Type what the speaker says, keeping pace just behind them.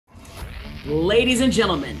Ladies and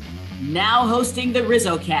gentlemen, now hosting the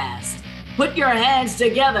RizzoCast, put your hands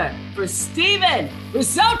together for Steven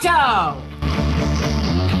Risotto!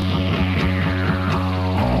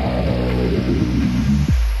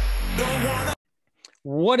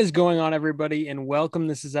 What is going on, everybody, and welcome.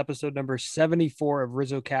 This is episode number 74 of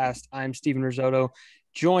RizzoCast. I'm Steven Risotto,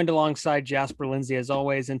 joined alongside Jasper Lindsay as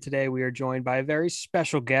always, and today we are joined by a very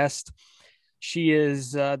special guest. She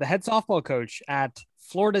is the head softball coach at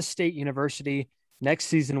Florida State University. Next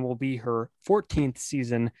season will be her 14th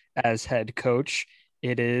season as head coach.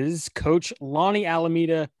 It is Coach Lonni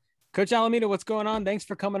Alameda. Coach Alameda, what's going on? Thanks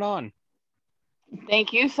for coming on.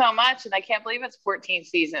 Thank you so much. And I can't believe it's 14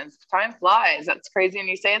 seasons. Time flies. That's crazy when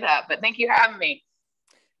you say that, but thank you for having me.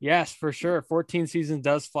 Yes, for sure. 14 seasons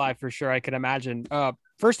does fly for sure. I can imagine.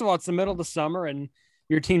 First of all, it's the middle of the summer and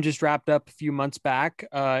your team just wrapped up a few months back.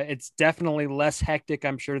 It's definitely less hectic,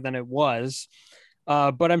 I'm sure, than it was.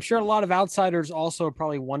 But I'm sure a lot of outsiders also are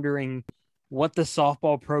probably wondering what the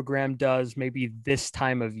softball program does maybe this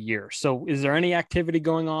time of year. So is there any activity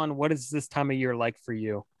going on? What is this time of year like for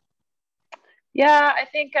you? Yeah, I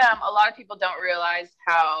think a lot of people don't realize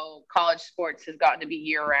how college sports has gotten to be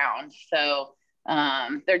year round. So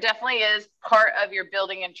there definitely is part of your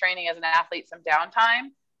building and training as an athlete, some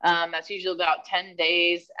downtime. That's usually about 10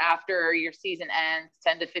 days after your season ends,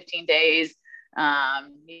 10 to 15 days.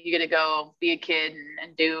 You get to go be a kid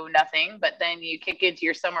and do nothing, but then you kick into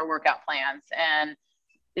your summer workout plans. And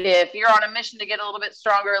if you're on a mission to get a little bit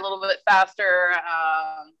stronger, a little bit faster,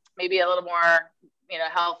 maybe a little more,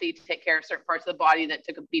 healthy to take care of certain parts of the body that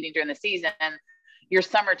took a beating during the season, your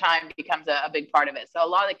summertime becomes a big part of it. So a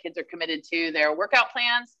lot of the kids are committed to their workout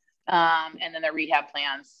plans and then their rehab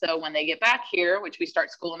plans. So when they get back here, which we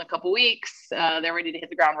start school in a couple weeks, they're ready to hit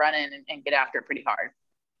the ground running and get after it pretty hard.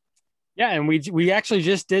 Yeah, and we actually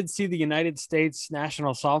just did see the United States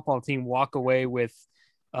national softball team walk away with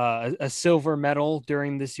a silver medal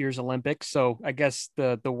during this year's Olympics. So I guess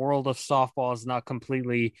the world of softball is not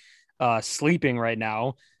completely sleeping right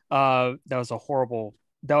now. That was a horrible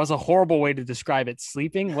way to describe it,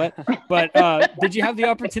 sleeping. But did you have the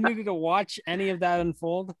opportunity to watch any of that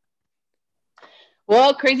unfold?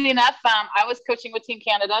 Well, crazy enough, I was coaching with Team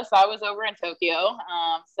Canada, so I was over in Tokyo.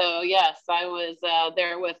 So yes, I was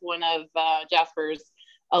there with one of Jasper's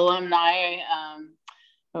alumni.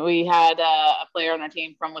 We had a player on our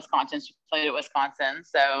team from Wisconsin. She played at Wisconsin,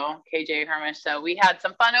 so KJ Hermish. So we had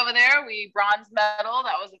some fun over there. We bronze medal.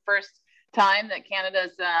 That was the first time that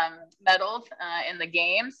Canada's medaled in the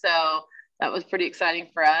game. So that was pretty exciting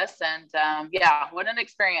for us. And yeah, what an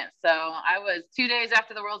experience. So I was 2 days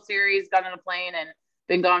after the World Series, got on a plane and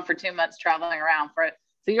been gone for 2 months traveling around for it.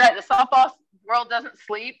 So you're right, the softball world doesn't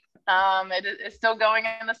sleep. It's still going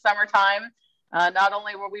in the summertime. Not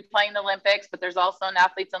only were we playing the Olympics, but there's also an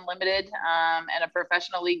Athletes Unlimited and a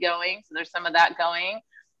professional league going. So there's some of that going.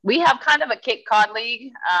 We have kind of a Cape Cod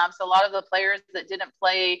league. So a lot of the players that didn't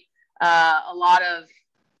play a lot of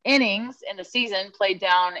innings in the season played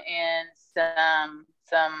down in some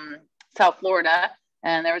South Florida.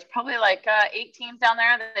 And there was probably like 8 teams down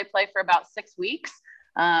there that they play for about 6 weeks.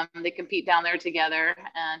 They compete down there together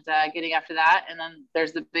and getting after that. And then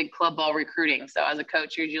there's the big club ball recruiting. So as a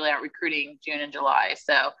coach, you're usually out recruiting June and July.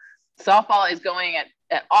 So softball is going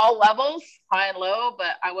at all levels, high and low,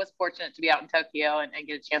 but I was fortunate to be out in Tokyo and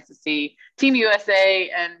get a chance to see Team USA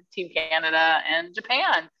and Team Canada and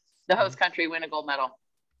Japan, the host country, win a gold medal.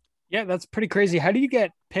 Yeah, that's pretty crazy. How do you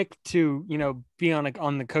get picked to, be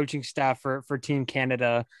on the coaching staff for Team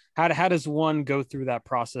Canada? How does one go through that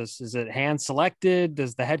process? Is it hand selected?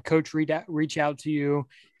 Does the head coach reach out to you?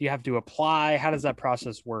 Do you have to apply? How does that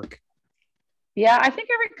process work? Yeah, I think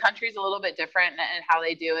every country is a little bit different in how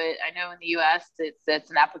they do it. I know in the U.S. it's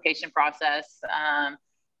an application process,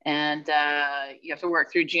 and you have to work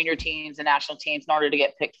through junior teams and national teams in order to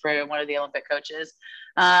get picked for one of the Olympic coaches.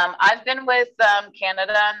 I've been with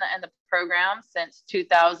Canada and the program since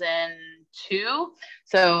 2002.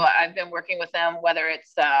 So I've been working with them, whether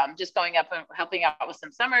it's just going up and helping out with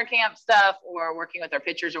some summer camp stuff or working with their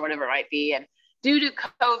pitchers or whatever it might be. And due to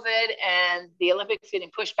COVID and the Olympics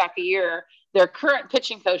getting pushed back a year, their current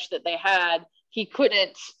pitching coach that they had, he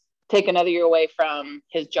couldn't take another year away from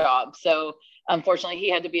his job. So unfortunately, he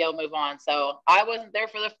had to be able to move on. So I wasn't there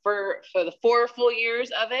for the 4 full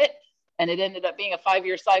years of it. And it ended up being a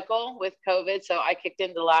 5-year cycle with COVID. So I kicked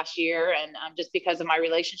into last year, and just because of my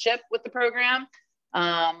relationship with the program,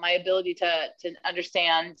 my ability to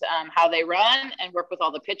understand how they run and work with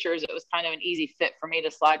all the pitchers, it was kind of an easy fit for me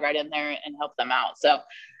to slide right in there and help them out. So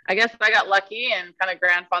I guess I got lucky and kind of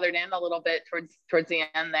grandfathered in a little bit towards the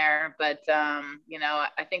end there. But,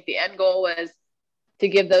 I think the end goal was to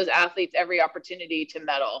give those athletes every opportunity to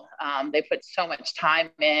medal. They put so much time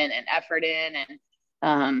in and effort in,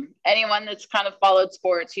 and anyone that's kind of followed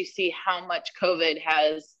sports, you see how much COVID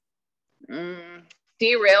has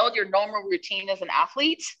derailed your normal routine as an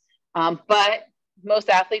athlete. But most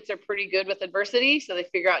athletes are pretty good with adversity, so they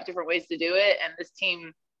figure out different ways to do it. And this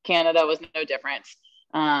team, Canada, was no different.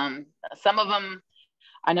 Some of them,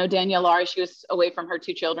 I know Danielle Laurie, she was away from her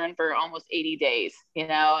 2 children for almost 80 days,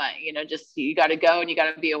 just, you got to go and you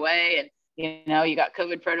got to be away, and, you got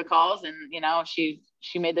COVID protocols, and,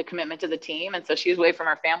 she made the commitment to the team. And so she was away from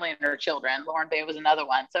her family and her children. Lauren Bay was another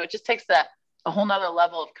one. So it just takes a whole nother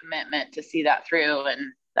level of commitment to see that through.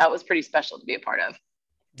 And that was pretty special to be a part of.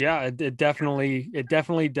 Yeah, it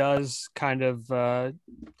definitely does kind of,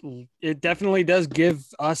 it definitely does give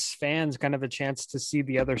us fans kind of a chance to see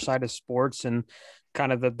the other side of sports and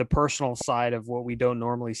kind of the personal side of what we don't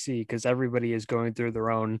normally see, because everybody is going through their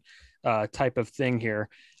own type of thing here.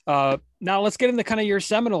 Now let's get into kind of your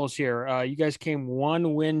Seminoles here. You guys came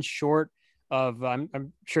 1 win short of,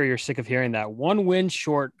 I'm sure you're sick of hearing that, 1 win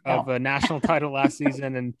short of a national title last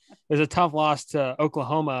season. And there's a tough loss to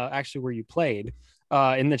Oklahoma, actually, where you played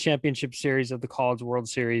in the championship series of the College World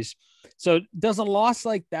Series. So does a loss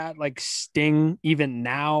like that sting even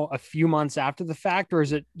now, a few months after the fact, or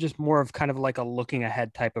is it just more of kind of like a looking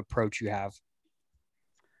ahead type approach you have?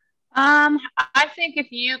 I think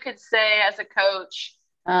if you could say as a coach,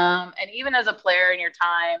 and even as a player in your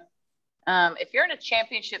time, if you're in a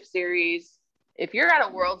championship series, if you're at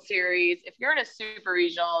a World Series, if you're in a Super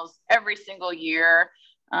Regionals every single year,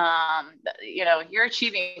 you're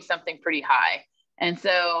achieving something pretty high. And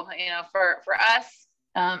so, for us,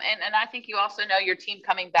 and I think you also know your team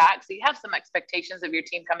coming back. So you have some expectations of your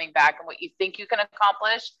team coming back and what you think you can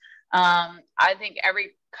accomplish. I think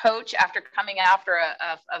every coach, after coming after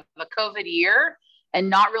a COVID year and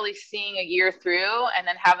not really seeing a year through, and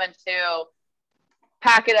then having to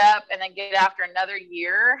pack it up and then get after another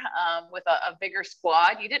year with a bigger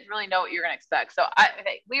squad, you didn't really know what you're going to expect. So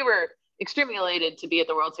we were extremely elated to be at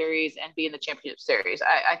the World Series and be in the championship series.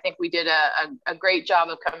 I think we did a great job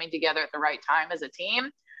of coming together at the right time as a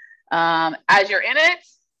team. As you're in it,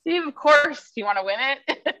 Steve, of course you want to win it,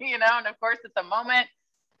 and of course it's a moment.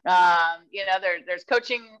 There's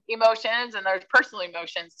coaching emotions and there's personal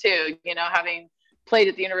emotions too, having played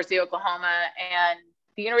at the University of Oklahoma, and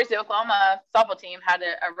the University of Oklahoma softball team had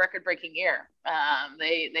a record-breaking year.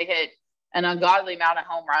 They hit an ungodly amount of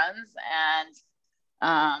home runs, and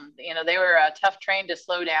they were a tough train to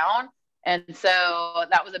slow down. And so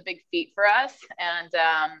that was a big feat for us. And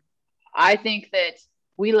I think that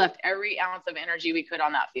we left every ounce of energy we could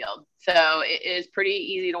on that field. So it is pretty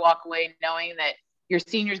easy to walk away knowing that your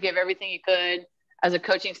seniors gave everything you could. As a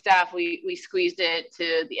coaching staff, we squeezed it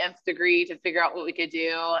to the nth degree to figure out what we could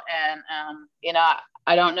do. And,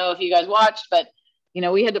 I don't know if you guys watched, but,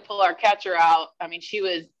 we had to pull our catcher out. I mean, she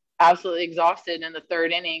was absolutely exhausted in the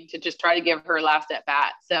 3rd inning to just try to give her last at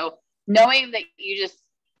bat. So knowing that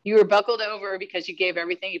you were buckled over because you gave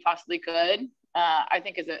everything you possibly could, I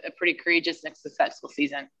think is a pretty courageous and successful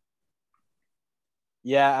season.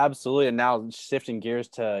 Yeah, absolutely. And now shifting gears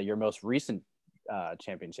to your most recent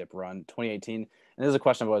championship run, 2018. And this is a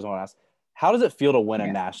question I've always wanted to ask. How does it feel to win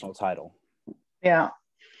a national title? Yeah.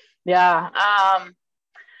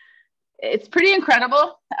 It's pretty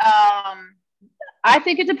incredible. I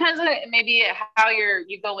think it depends on maybe how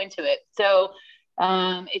you go into it. So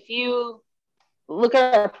if you look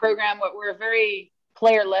at our program, we're a very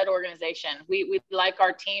player-led organization. We like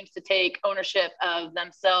our teams to take ownership of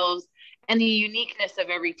themselves and the uniqueness of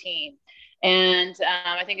every team. And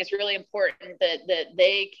I think it's really important that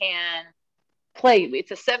they can play.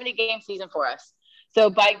 It's a 70-game season for us. So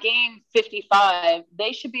by game 55,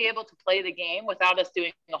 they should be able to play the game without us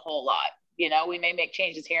doing a whole lot. We may make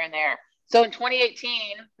changes here and there. So in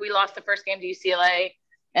 2018, we lost the first game to UCLA,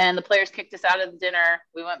 and the players kicked us out of the dinner.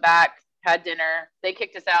 We went back, had dinner. They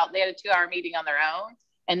kicked us out. They had a 2-hour meeting on their own,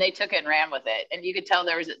 and they took it and ran with it. And you could tell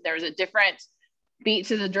there was a different beat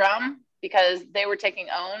to the drum because they were taking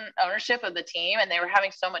ownership of the team, and they were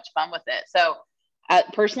having so much fun with it. So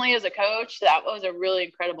personally, as a coach, that was a really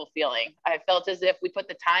incredible feeling. I felt as if we put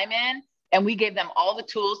the time in, and we gave them all the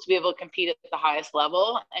tools to be able to compete at the highest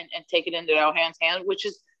level and take it into their own hands, which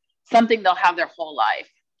is something they'll have their whole life.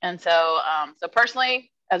 And so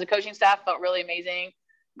personally, as a coaching staff, felt really amazing.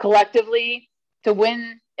 Collectively, to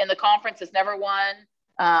win in the conference is never won.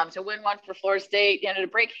 To win one for Florida State, to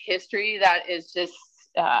break history, that is just,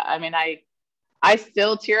 I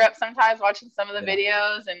still tear up sometimes watching some of the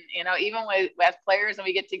videos, and, even with players, and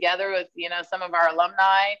we get together with, some of our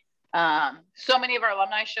alumni So many of our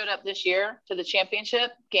alumni showed up this year to the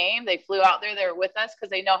championship game. They flew out there. They were with us because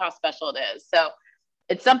they know how special it is. So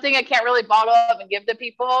it's something I can't really bottle up and give to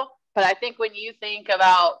people. But I think when you think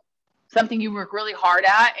about something you work really hard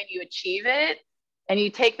at and you achieve it, and you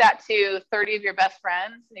take that to 30 of your best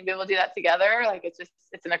friends and you be able to do that together, like it's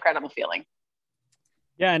an incredible feeling.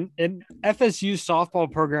 Yeah. And FSU softball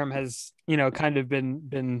program has, kind of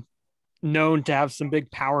been known to have some big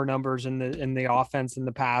power numbers in the offense in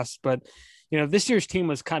the past, but this year's team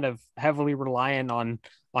was kind of heavily reliant on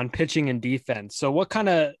pitching and defense. So what kind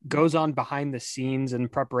of goes on behind the scenes in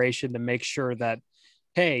preparation to make sure that,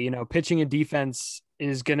 hey, pitching and defense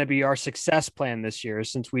is going to be our success plan this year,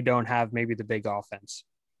 since we don't have maybe the big offense?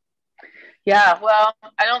 Yeah, well,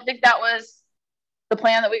 I don't think that was the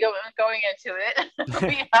plan that we going into it.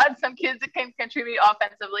 We had some kids that can contribute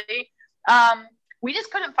offensively. We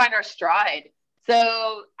just couldn't find our stride.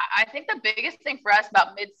 So I think the biggest thing for us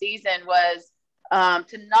about midseason was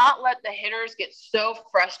to not let the hitters get so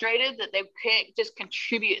frustrated that they can't just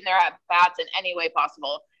contribute in their at-bats in any way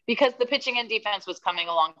possible, because the pitching and defense was coming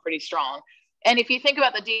along pretty strong. And if you think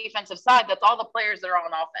about the defensive side, that's all the players that are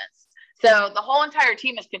on offense. So the whole entire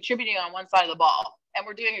team is contributing on one side of the ball, and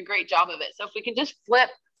we're doing a great job of it. So if we can just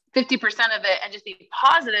flip 50% of it and just be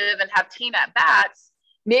positive and have team at-bats,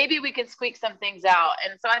 maybe we can squeak some things out.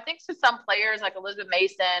 And so I think to some players like Elizabeth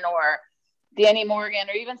Mason or Danny Morgan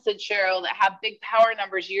or even Sid Sherrill that have big power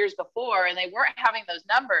numbers years before, and they weren't having those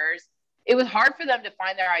numbers, it was hard for them to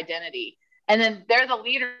find their identity. And then they're the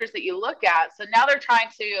leaders that you look at. So now they're trying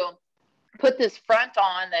to put this front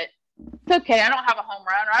on that it's okay, I don't have a home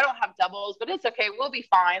run or I don't have doubles, but it's okay, we'll be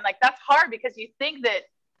fine. Like, that's hard because you think that,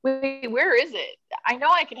 wait, where is it? I know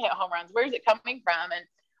I can hit home runs. Where is it coming from? And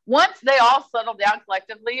once they all settled down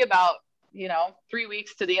collectively about, 3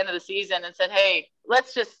 weeks to the end of the season and said, hey,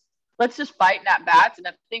 let's just fight in at bats. And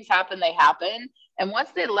if things happen, they happen. And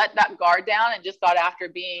once they let that guard down and just got after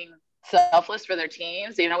being selfless for their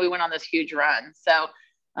teams, we went on this huge run. So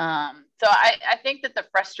I think that the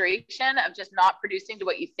frustration of just not producing to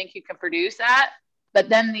what you think you can produce at, but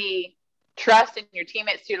then the trust in your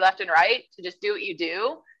teammates to your left and right to just do what you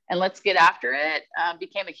do and let's get after it,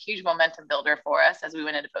 became a huge momentum builder for us as we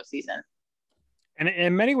went into postseason. And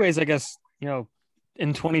in many ways, I guess,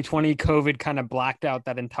 in 2020, COVID kind of blacked out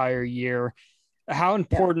that entire year. How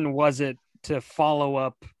important was it to follow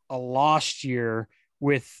up a lost year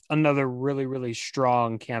with another really, really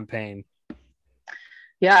strong campaign?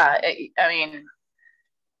 Yeah, I mean,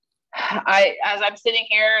 as I'm sitting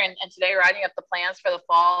here and today writing up the plans for the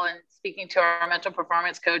fall and speaking to our mental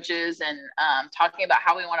performance coaches and talking about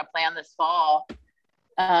how we want to plan this fall,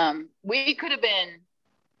 we could have been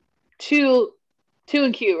two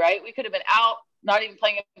and Q, right? We could have been out, not even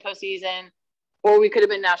playing in postseason, or we could have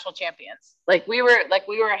been national champions. We were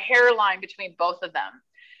a hairline between both of them.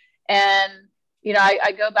 And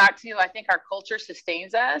I go back to, I think our culture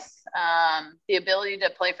sustains us, the ability to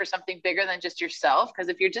play for something bigger than just yourself. Because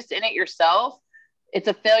if you're just in it yourself, it's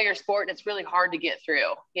a failure sport and it's really hard to get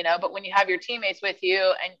through, but when you have your teammates with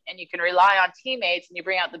you and you can rely on teammates and you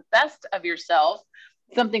bring out the best of yourself,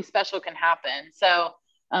 something special can happen. So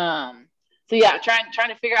yeah, trying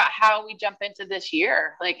to figure out how we jump into this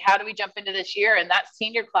year. How do we jump into this year? And that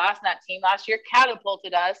senior class and that team last year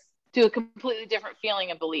catapulted us to a completely different feeling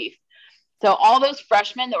and belief. So all those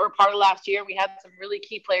freshmen that were part of last year, we had some really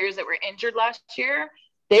key players that were injured last year.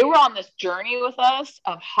 They were on this journey with us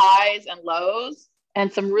of highs and lows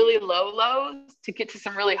and some really low lows to get to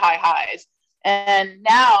some really high highs. And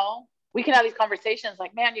now we can have these conversations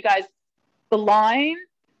like, man, you guys, the line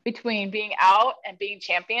between being out and being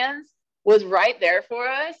champions was right there for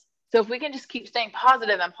us. So if we can just keep staying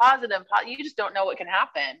positive, you just don't know what can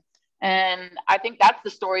happen. And I think that's the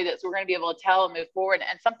story that we're going to be able to tell and move forward.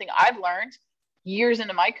 And something I've learned years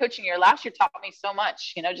into my coaching year last year taught me so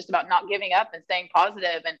much, just about not giving up and staying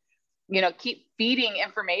positive and, keep feeding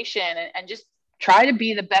information and just try to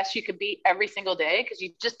be the best you could be every single day, because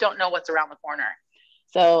you just don't know what's around the corner.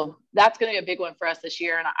 So that's going to be a big one for us this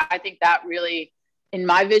year. And I think that really, in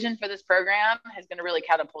my vision for this program, is going to really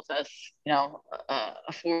catapult us,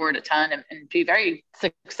 forward a ton and be very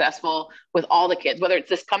successful with all the kids, whether it's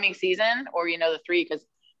this coming season or, the 3, because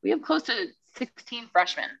we have close to 16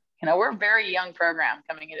 freshmen. We're a very young program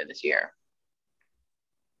coming into this year.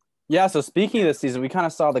 Yeah. So speaking of this season, we kind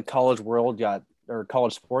of saw the college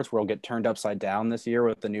sports world get turned upside down this year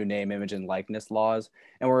with the new name, image, and likeness laws.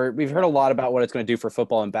 And we've heard a lot about what it's going to do for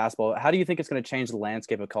football and basketball. How do you think it's going to change the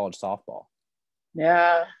landscape of college softball?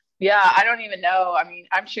 Yeah, I don't even know. I mean,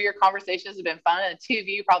 I'm sure your conversations have been fun, and 2 of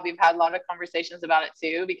you probably have had a lot of conversations about it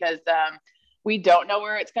too, because we don't know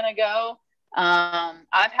where it's going to go.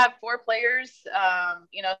 I've had 4 players,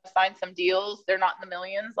 sign some deals. They're not in the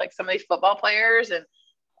millions like some of these football players. And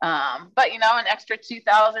but an extra $2,000,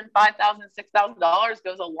 $5,000, $6,000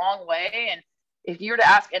 goes a long way. And if you were to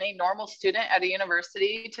ask any normal student at a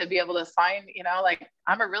university to be able to sign, like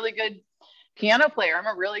I'm a really good piano player, I'm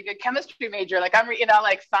a really good chemistry major, like I'm,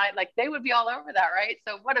 sign, like they would be all over that, right?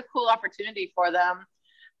 So what a cool opportunity for them.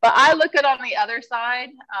 But I look at on the other side,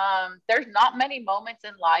 there's not many moments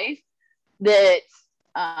in life that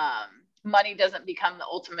money doesn't become the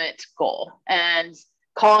ultimate goal. And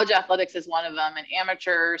college athletics is one of them, and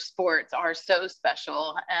amateur sports are so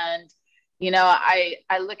special. And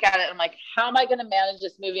I look at it, I'm like, how am I going to manage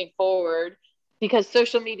this moving forward? Because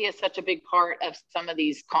social media is such a big part of some of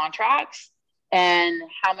these contracts, and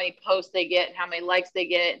how many posts they get, and how many likes they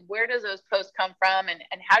get, and where does those posts come from, and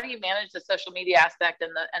how do you manage the social media aspect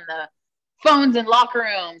and the phones in locker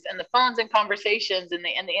rooms and the phones in conversations and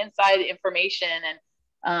the inside information.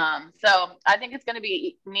 And so I think it's going to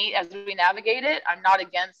be neat as we navigate it. I'm not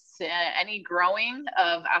against any growing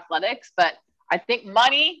of athletics, but I think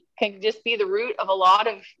money can just be the root of a lot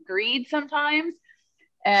of greed sometimes.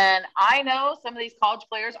 And I know some of these college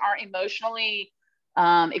players aren't emotionally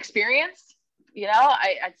experienced.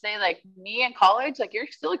 I'd say like me in college, like you're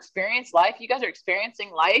still experiencing life. You guys are experiencing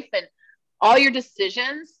life, and all your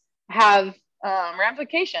decisions have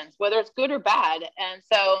ramifications, whether it's good or bad. And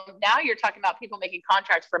so now you're talking about people making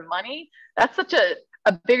contracts for money. That's such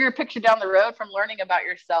a bigger picture down the road from learning about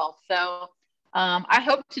yourself. So I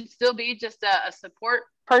hope to still be just a support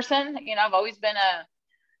person. I've always been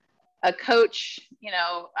a coach,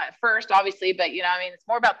 at first, obviously, but, it's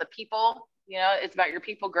more about the people, it's about your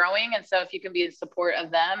people growing. And so if you can be in support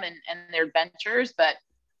of them and their ventures, but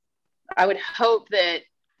I would hope that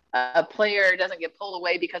a player doesn't get pulled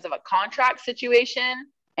away because of a contract situation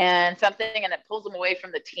and it pulls them away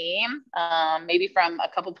from the team, maybe from a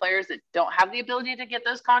couple players that don't have the ability to get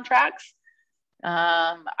those contracts.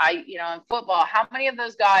 In football, how many of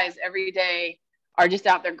those guys every day are just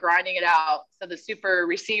out there grinding it out so the super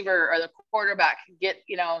receiver or the quarterback can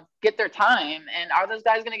get their time? And are those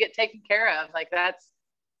guys going to get taken care of? Like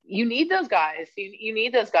you need those guys. You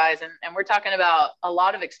need those guys. And we're talking about a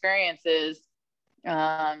lot of experiences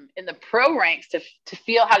in the pro ranks to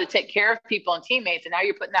feel how to take care of people and teammates. And now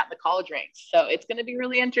you're putting that in the college ranks. So it's going to be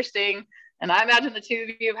really interesting. And I imagine the two of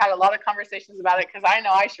you have had a lot of conversations about it, because I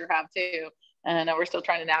know I sure have too. And we're still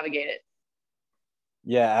trying to navigate it.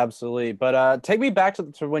 Yeah, absolutely. But take me back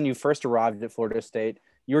to when you first arrived at Florida State.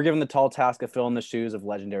 You were given the tall task of filling the shoes of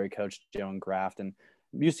legendary coach Joan Graft. And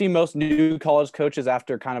you see most new college coaches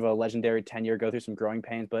after kind of a legendary tenure go through some growing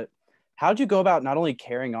pains. But how'd you go about not only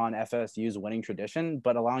carrying on FSU's winning tradition,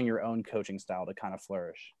 but allowing your own coaching style to kind of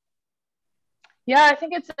flourish? Yeah, I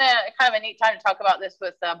think it's kind of a neat time to talk about this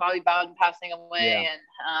with Bobby Bowden passing away, and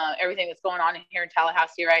everything that's going on here in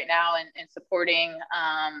Tallahassee right now, and supporting,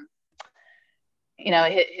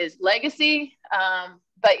 his legacy.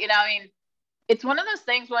 But, it's one of those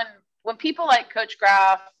things when people like Coach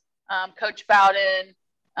Graff, Coach Bowden,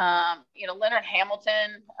 Leonard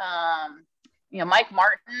Hamilton, Mike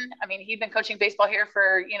Martin. I mean, he'd been coaching baseball here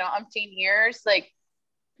for, umpteen years. Like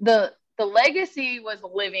the legacy was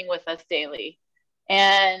living with us daily.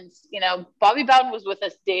 And, Bobby Bowden was with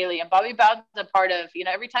us daily, and Bobby Bowden's a part of,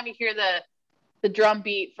 every time you hear the drum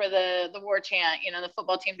beat for the war chant, the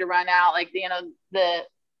football team to run out, like,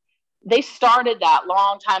 they started that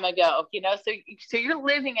long time ago, so you're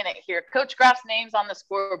living in it here. Coach Graff's name's on the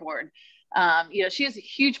scoreboard. She is a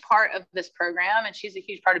huge part of this program, and she's a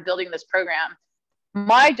huge part of building this program.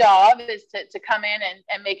 My job is to come in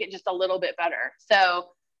and make it just a little bit better.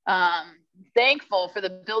 So thankful for the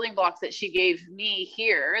building blocks that she gave me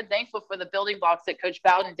here, thankful for the building blocks that Coach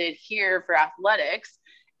Bowden did here for athletics.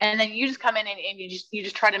 And then you just come in and you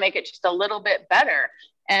just try to make it just a little bit better.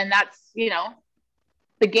 And that's,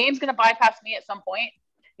 the game's going to bypass me at some point.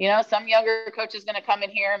 Some younger coach is going to come in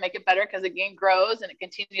here and make it better because the game grows and it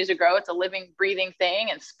continues to grow. It's a living, breathing thing,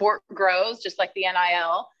 and sport grows just like the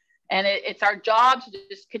NIL. And it's our job to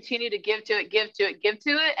just continue to give to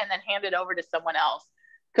it, and then hand it over to someone else.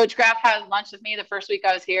 Coach Graff had lunch with me the first week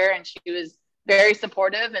I was here, and she was very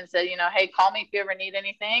supportive and said, hey, call me if you ever need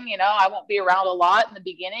anything. I won't be around a lot in the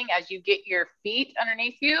beginning as you get your feet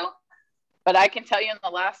underneath you. But I can tell you in the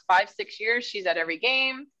last 5-6 years, she's at every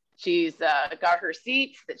game. She's got her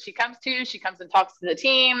seats that she comes to. She comes and talks to the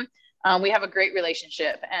team. We have a great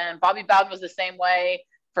relationship. And Bobby Bowden was the same way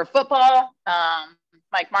for football.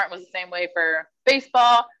 Mike Martin was the same way for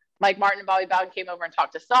baseball. Mike Martin and Bobby Bowden came over and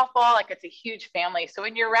talked to softball. Like, it's a huge family. So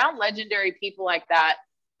when you're around legendary people like that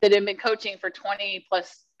have been coaching for 20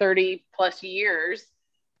 plus, 30 plus years,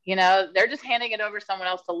 they're just handing it over to someone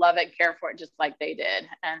else to love it and care for it just like they did.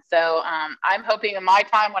 And so I'm hoping in my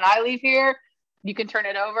time when I leave here, you can turn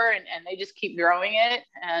it over and they just keep growing it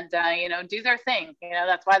and, do their thing.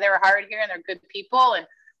 That's why they were hired here, and they're good people. And,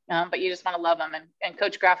 but you just want to love them. And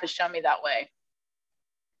Coach Graff has shown me that way.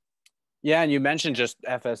 Yeah. And you mentioned just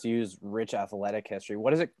FSU's rich athletic history.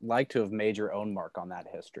 What is it like to have made your own mark on that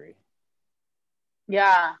history?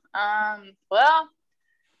 Yeah. Well,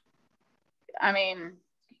 I mean,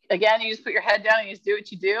 again, you just put your head down and you just do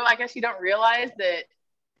what you do. I guess you don't realize that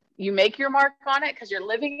you make your mark on it because you're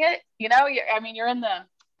living it. You're in the,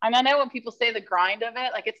 and I know when people say the grind of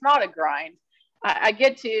it, like, it's not a grind. I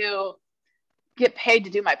get to get paid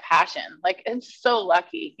to do my passion. Like, it's so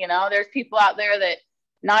lucky. There's people out there that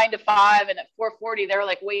 9 to 5 and at 4:40, they're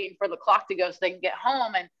like waiting for the clock to go so they can get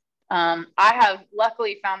home. And I have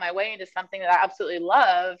luckily found my way into something that I absolutely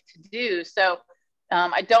love to do. So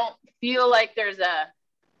I don't feel like there's a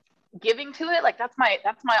giving to it. Like, that's my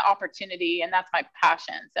opportunity and that's my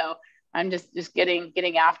passion. So I'm just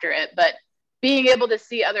getting after it. But being able to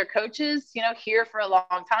see other coaches, here for a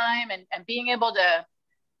long time and being able to,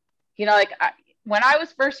 when I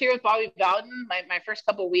was first here with Bobby Bowden, my first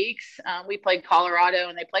couple of weeks, we played Colorado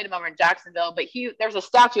and they played him over in Jacksonville, but there's a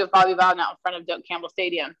statue of Bobby Bowden out in front of Doak Campbell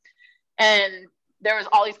Stadium. And there was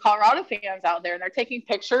all these Colorado fans out there and they're taking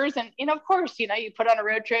pictures. And, of course, you put on a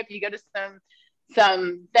road trip, you go to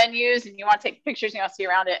some venues and you want to take pictures and you want to see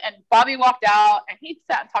around it. And Bobby walked out and he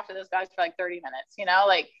sat and talked to those guys for like 30 minutes,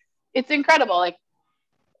 it's incredible. Like,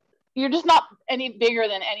 you're just not any bigger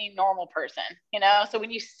than any normal person, So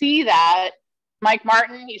when you see that, Mike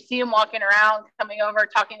Martin, you see him walking around, coming over,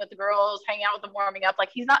 talking with the girls, hanging out with them, warming up. Like,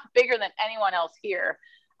 he's not bigger than anyone else here.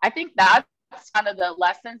 I think that's kind of the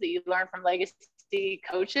lessons that you learn from legacy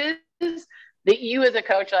coaches, that you as a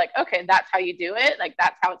coach are like, okay, that's how you do it. Like,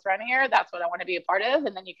 that's how it's run here. That's what I want to be a part of.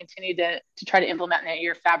 And then you continue to try to implement in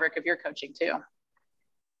your fabric of your coaching too.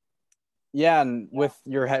 Yeah. And with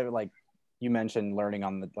your head, like you mentioned,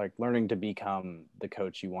 learning to become the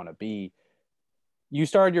coach you want to be. You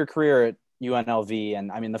started your career at UNLV.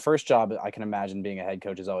 And I mean, the first job, I can imagine being a head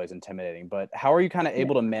coach is always intimidating, but how are you kind of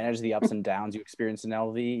able to manage the ups and downs you experience in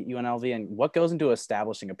UNLV, and what goes into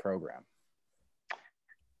establishing a program?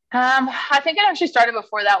 I think it actually started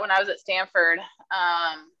before that when I was at Stanford.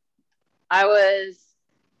 I was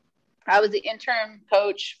the interim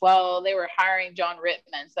coach while they were hiring John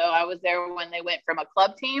Rittman. So I was there when they went from a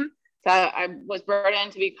club team. So I was brought in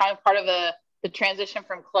to be kind of part of the transition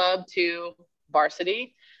from club to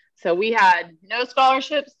varsity. So we had no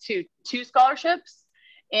scholarships to 2 scholarships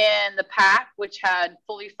in the PAC, which had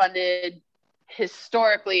fully funded,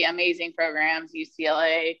 historically amazing programs,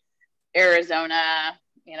 UCLA, Arizona,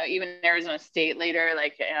 even Arizona State later,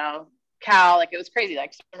 Cal, it was crazy,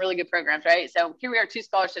 some really good programs, right? So here we are, 2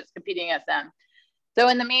 scholarships competing against them. So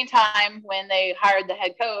in the meantime, when they hired the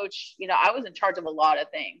head coach, I was in charge of a lot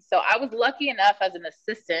of things. So I was lucky enough as an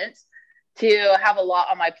assistant to have a lot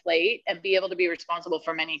on my plate and be able to be responsible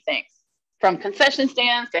for many things, from concession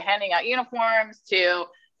stands to handing out uniforms to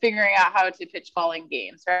figuring out how to pitch calling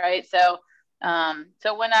games, right? So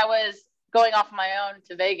when I was going off on my own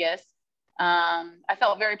to Vegas, I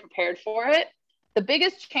felt very prepared for it. The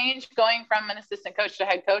biggest change going from an assistant coach to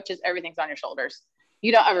head coach is everything's on your shoulders.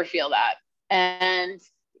 You don't ever feel that. And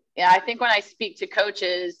I think when I speak to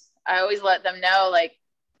coaches, I always let them know,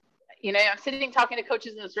 I'm sitting talking to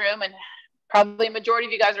coaches in this room, and probably a majority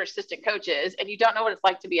of you guys are assistant coaches, and you don't know what it's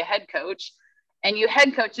like to be a head coach. And you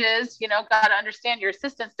head coaches, got to understand your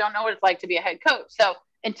assistants don't know what it's like to be a head coach. So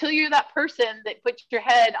until you're that person that puts your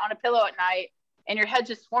head on a pillow at night and your head's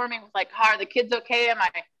just swarming with are the kids okay? Am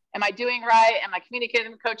I doing right? Am I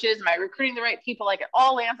communicating with coaches? Am I recruiting the right people? It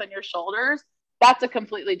all lands on your shoulders. That's a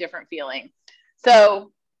completely different feeling.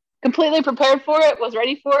 So completely prepared for it, was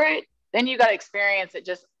ready for it. Then you got to experience it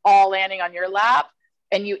just all landing on your lap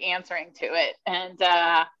and you answering to it. And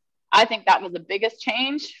I think that was the biggest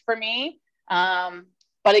change for me.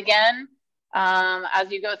 But again, as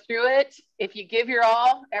you go through it, if you give your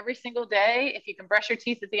all every single day, if you can brush your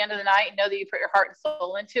teeth at the end of the night and know that you put your heart and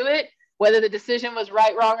soul into it, whether the decision was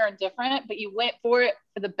right, wrong, or indifferent, but you went for it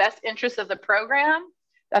for the best interest of the program,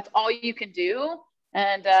 that's all you can do.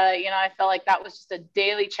 And, I felt like that was just a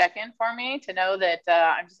daily check-in for me to know that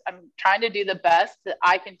I'm trying to do the best that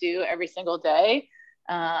I can do every single day.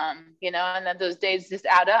 And then those days just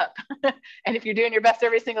add up. And if you're doing your best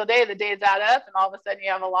every single day, the days add up, and all of a sudden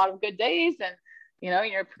you have a lot of good days, and,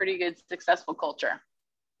 you're a pretty good, successful culture.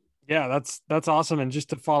 Yeah, that's awesome. And just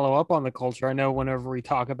to follow up on the culture, I know whenever we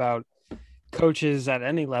talk about coaches at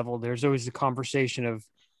any level, there's always the conversation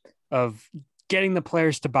of getting the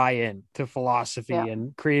players to buy in to philosophy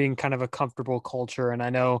and creating kind of a comfortable culture. And I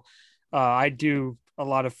know I do a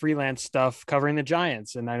lot of freelance stuff covering the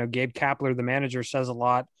Giants. And I know Gabe Kapler, the manager, says a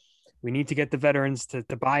lot. We need to get the veterans to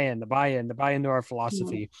buy into our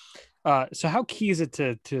philosophy. So how key is it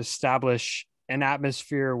to establish an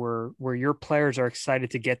atmosphere where your players are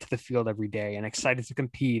excited to get to the field every day and excited to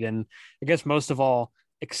compete? And I guess most of all,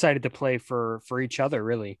 excited to play for each other,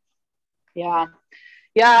 really. Yeah.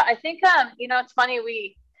 I think, it's funny.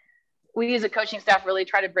 We as a coaching staff really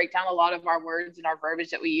try to break down a lot of our words and our verbiage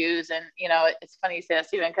that we use. And, it's funny you say that,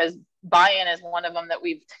 Stephen, because buy-in is one of them that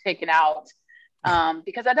we've taken out.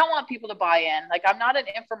 Because I don't want people to buy in. Like, I'm not an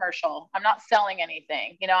infomercial. I'm not selling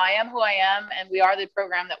anything. I am who I am, and we are the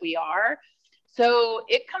program that we are. So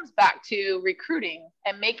it comes back to recruiting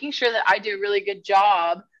and making sure that I do a really good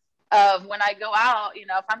job of when I go out,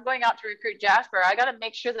 if I'm going out to recruit Jasper, I got to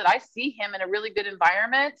make sure that I see him in a really good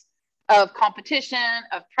environment of competition,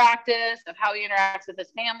 of practice, of how he interacts with his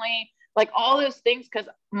family, like all those things. Because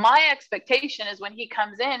my expectation is when he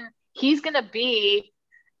comes in, he's going to be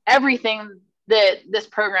everything that this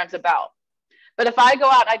program's about. But if I go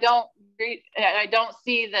out, I don't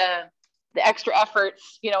see the extra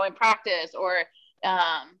efforts, in practice, or,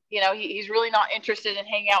 he's really not interested in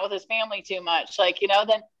hanging out with his family too much. Like,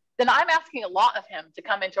 then I'm asking a lot of him to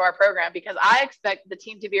come into our program, because I expect the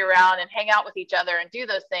team to be around and hang out with each other and do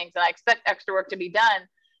those things. And I expect extra work to be done.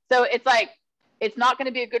 So it's like, it's not going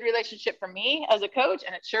to be a good relationship for me as a coach,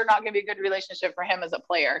 and it's sure not going to be a good relationship for him as a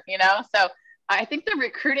player, So I think the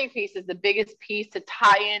recruiting piece is the biggest piece to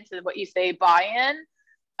tie into what you say, buy-in,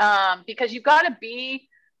 because you've got to be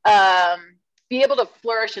able to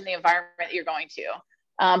flourish in the environment that you're going to.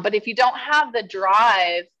 But if you don't have the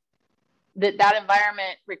drive that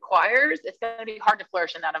environment requires, it's going to be hard to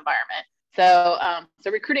flourish in that environment. So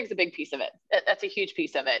recruiting is a big piece of it. That's a huge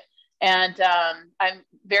piece of it. And I'm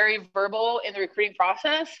very verbal in the recruiting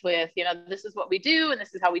process with, this is what we do and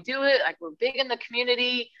this is how we do it. Like, we're big in the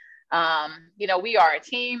community. We are a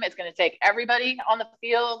team. It's going to take everybody on the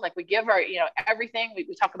field. Like, we give our, everything.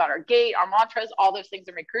 We talk about our gate, our mantras, all those things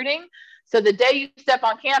in recruiting. So the day you step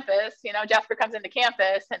on campus, Jasper comes into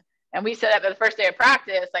campus and we set up the first day of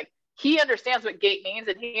practice, like, he understands what gate means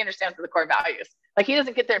and he understands the core values. Like, he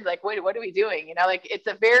doesn't get there and be like, wait, what are we doing? Like, it's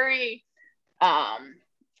a very,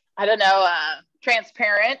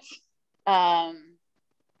 transparent,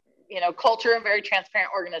 culture, a very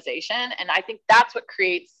transparent organization. And I think that's what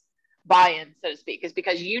creates buy-in, so to speak, is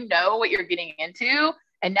because you know what you're getting into.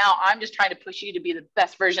 And now I'm just trying to push you to be the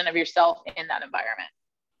best version of yourself in that environment.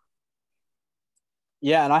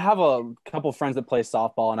 Yeah, and I have a couple friends that play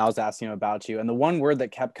softball, and I was asking them about you. And the one word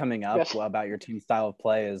that kept coming up about your team style of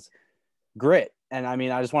play is grit. And I mean,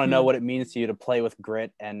 I just want to know what it means to you to play with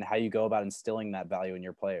grit and how you go about instilling that value in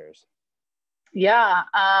your players. Yeah,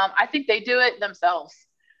 I think they do it themselves.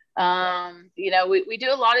 We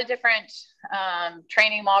do a lot of different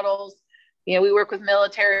training models. We work with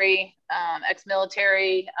military,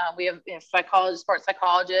 ex-military. We have psychologists, sports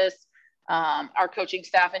psychologists, our coaching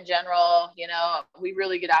staff in general. We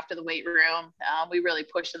really get after the weight room. We really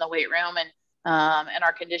push in the weight room and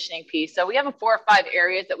our conditioning piece. So we have 4 or 5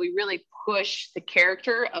 areas that we really push the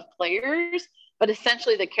character of players, but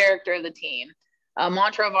essentially the character of the team. A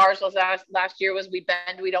mantra of ours was last year was, we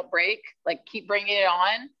bend, we don't break. Like, keep bringing it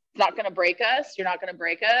on. It's not going to break us. You're not going to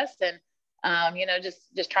break us. And,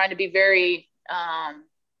 just trying to be very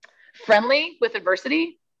friendly with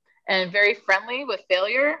adversity and very friendly with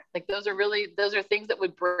failure. Like, those are things that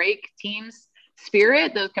would break teams'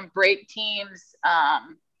 spirit. Those can break teams'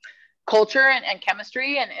 culture and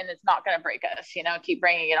chemistry, and it's not going to break us, keep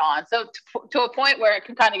bringing it on. So to a point where it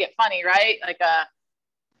can kind of get funny, right? Like, a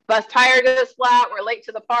bus tire goes flat, we're late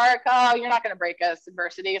to the park. Oh, you're not going to break us,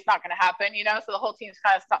 adversity. It's not going to happen, So the whole team's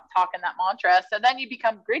kind of stopped talking that mantra. So then you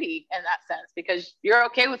become gritty in that sense, because you're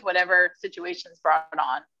okay with whatever situation's brought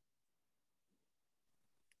on.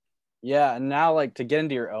 Yeah, and now, like, to get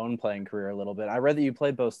into your own playing career a little bit, I read that you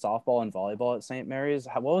played both softball and volleyball at St. Mary's.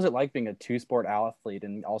 What was it like being a 2-sport athlete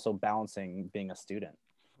and also balancing being a student?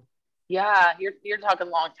 Yeah, you're talking a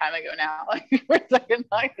long time ago now. Like, we're talking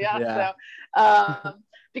like, yeah. So,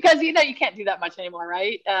 because you can't do that much anymore,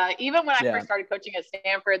 right? Even when I first started coaching at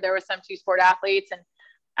Stanford, there were some 2-sport athletes, and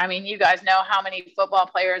I mean, you guys know how many football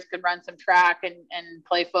players could run some track and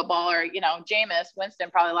play football, or Jameis Winston,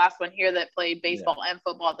 probably last one here, that played baseball and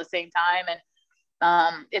football at the same time.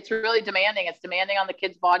 And it's really demanding. It's demanding on the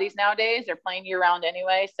kids' bodies nowadays. They're playing year round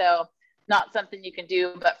anyway, so not something you can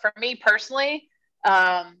do. But for me personally,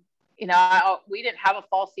 we didn't have a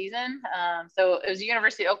fall season. So it was the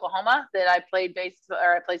University of Oklahoma that I played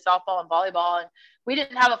softball and volleyball, and we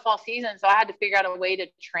didn't have a fall season. So I had to figure out a way to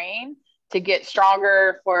train to get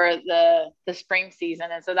stronger for the spring season.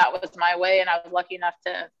 And so that was my way. And I was lucky enough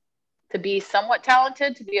to be somewhat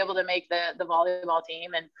talented to be able to make the volleyball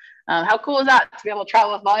team. And how cool is that to be able to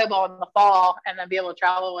travel with volleyball in the fall and then be able to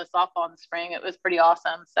travel with softball in the spring? It was pretty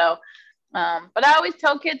awesome. So, but I always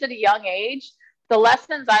tell kids at a young age, the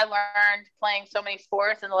lessons I learned playing so many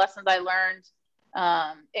sports and the lessons I learned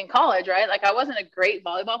in college, right? Like I wasn't a great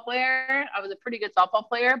volleyball player. I was a pretty good softball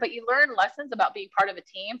player, but you learn lessons about being part of a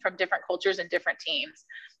team from different cultures and different teams.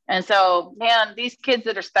 And so, man, these kids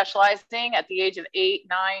that are specializing at the age of 8,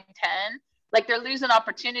 9, 10, like they're losing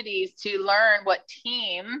opportunities to learn what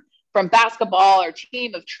team from basketball or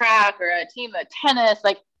team of track or a team of tennis,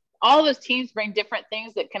 like all those teams bring different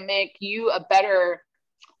things that can make you a better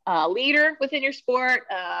leader within your sport,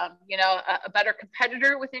 a better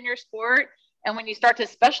competitor within your sport. And when you start to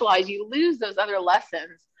specialize, you lose those other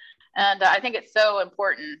lessons. And I think it's so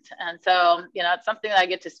important. And so, it's something that I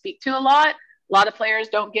get to speak to a lot. A lot of players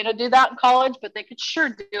don't get to do that in college, but they could sure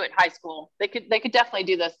do it in high school. They could definitely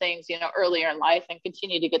do those things, earlier in life and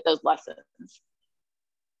continue to get those lessons.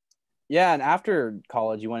 Yeah, and after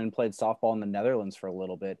college, you went and played softball in the Netherlands for a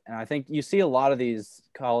little bit. And I think you see a lot of these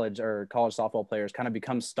college softball players kind of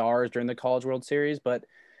become stars during the College World Series, but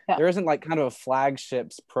there isn't like kind of a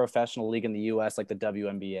flagship professional league in the U.S. like the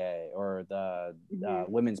WNBA or the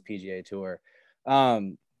Women's PGA Tour.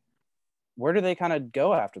 Where do they kind of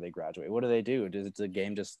go after they graduate? What do they do? Does the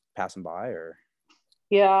game just pass them by, or?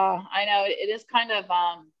 Yeah, I know it is kind of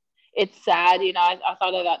it's sad. I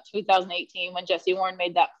thought of that 2018 when Jessie Warren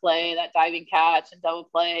made that play, that diving catch and double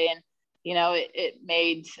play, and it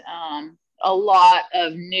made a lot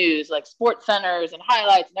of news, like sports centers and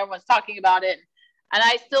highlights, and everyone's talking about it. And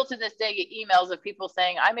I still to this day get emails of people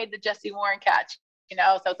saying, I made the Jessie Warren catch,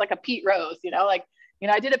 so it's like a Pete Rose,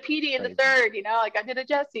 I did a Petey in the third, like I did a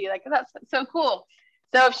Jessie, like that's so cool.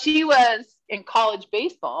 So if she was in college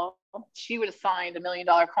baseball, she would have signed $1 million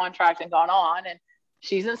contract and gone on. And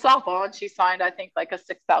she's in softball and she signed, I think, like a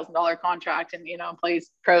 $6,000 contract and, plays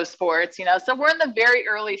pro sports, so we're in the very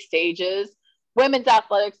early stages. Women's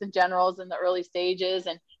athletics in general is in the early stages.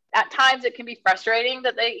 And at times it can be frustrating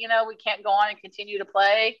that we can't go on and continue to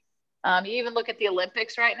play. You even look at the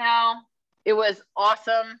Olympics right now. It was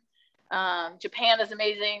awesome. Japan is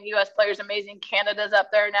amazing. US players amazing. Canada's up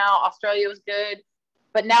there now. Australia was good.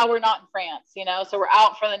 But now we're not in France, so we're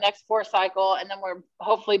out for the next 4 cycle. And then we're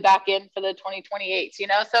hopefully back in for the 2028, so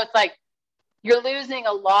it's like you're losing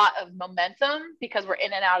a lot of momentum because we're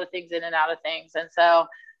in and out of things. And so,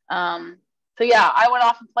 yeah, I went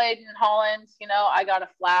off and played in Holland. I got a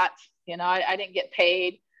flat. I didn't get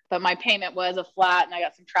paid, but my payment was a flat, and I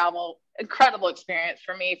got some travel. Incredible experience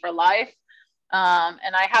for me for life.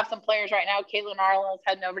 And I have some players right now. Caitlin Arnold's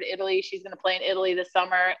heading over to Italy. She's going to play in Italy this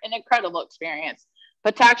summer. An incredible experience.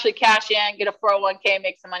 But to actually cash in, get a 401k,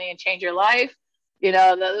 make some money, and change your life,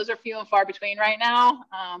 those are few and far between right now.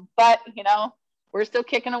 But we're still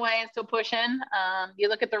kicking away and still pushing. You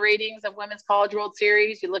look at the ratings of Women's College World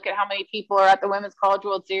Series. You look at how many people are at the Women's College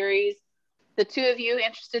World Series. The two of you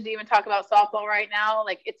interested to even talk about softball right now,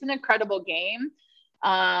 like it's an incredible game.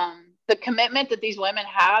 The commitment that these women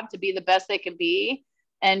have to be the best they can be.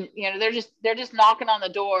 And, they're just knocking on the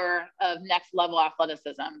door of next level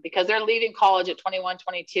athleticism because they're leaving college at 21,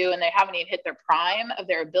 22, and they haven't even hit their prime of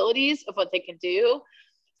their abilities of what they can do.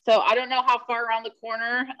 So I don't know how far around the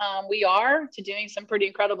corner we are to doing some pretty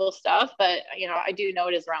incredible stuff, but, I do know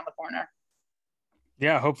it is around the corner.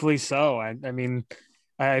 Yeah, hopefully so. I mean,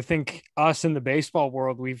 I think us in the baseball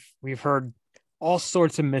world, we've heard all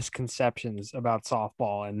sorts of misconceptions about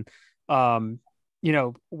softball, and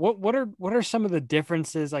what are some of the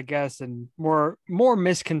differences, I guess, and more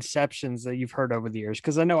misconceptions that you've heard over the years?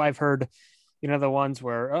 Because I know I've heard, the ones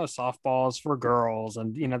where softball is for girls,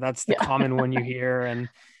 and that's the common one you hear, and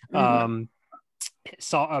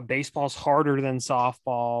baseball's harder than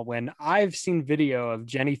softball. When I've seen video of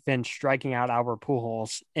Jenny Finch striking out Albert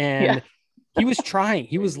Pujols, and he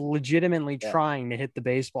was legitimately trying to hit the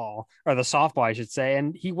baseball, or the softball, I should say,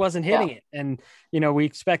 and he wasn't hitting it. And, we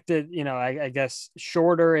expected, I guess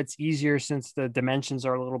shorter, it's easier since the dimensions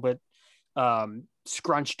are a little bit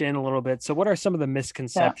scrunched in a little bit. So what are some of the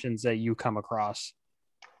misconceptions that you come across?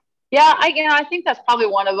 Yeah, I think that's probably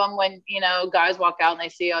one of them when, guys walk out and they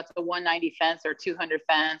see, it's a 190 fence or 200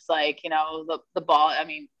 fence, like, the ball, I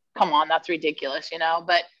mean, come on, that's ridiculous,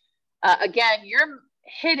 but again, you're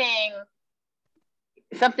hitting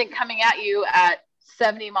something coming at you at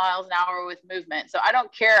 70 miles an hour with movement. So I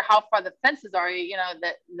don't care how far the fences are,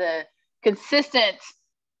 the consistent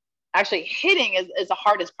actually hitting is the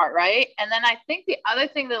hardest part, right? And then I think the other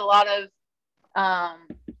thing that a lot of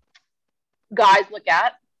guys look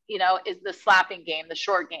at, is the slapping game, the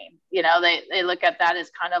short game. They look at that as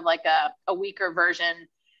kind of like a weaker version.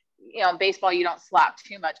 In baseball, you don't slap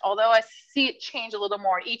too much. Although I see it change a little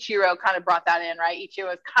more. Ichiro kind of brought that in, right? Ichiro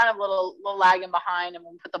was kind of a little lagging behind and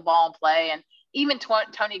we put the ball in play. And even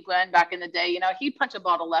Tony Gwynn back in the day, he'd punch a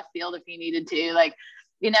ball to left field if he needed to. So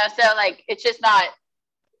it's just not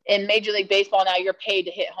 – in Major League Baseball now, you're paid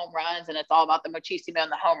to hit home runs, and it's all about the machismo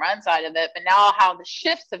and the home run side of it. But now how the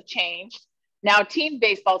shifts have changed, now team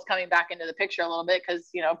baseball is coming back into the picture a little bit because,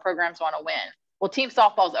 programs want to win. Well, team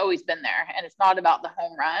softball has always been there, and it's not about the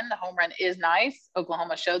home run. The home run is nice.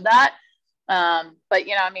 Oklahoma showed that. But,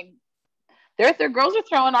 their girls are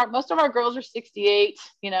throwing most of our girls are 68,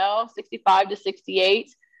 65 to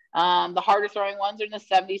 68. The harder throwing ones are in the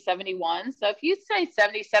 70, 71. So if you say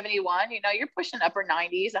 70, 71, you're pushing upper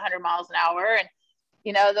 90s, 100 miles an hour. And,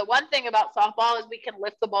 the one thing about softball is we can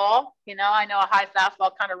lift the ball. I know a high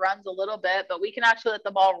fastball kind of runs a little bit, but we can actually let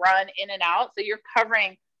the ball run in and out. So you're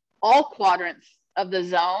covering all quadrants of the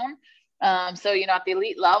zone. So, at the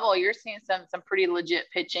elite level, you're seeing some pretty legit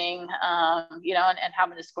pitching, and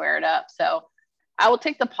having to square it up. So I will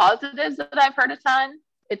take the positives that I've heard a ton.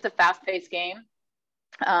 It's a fast-paced game.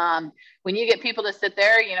 When you get people to sit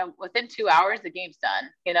there, within 2 hours, the game's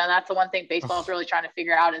done. That's the one thing baseball is really trying to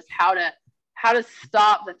figure out is how to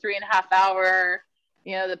stop the 3.5 hour,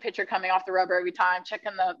 the pitcher coming off the rubber every time,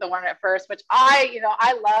 checking the one at first, which I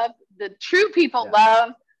love. The true people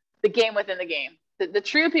love the game within the game. The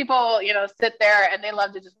true people, sit there and they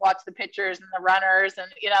love to just watch the pitchers and the runners and,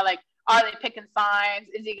 are they picking signs?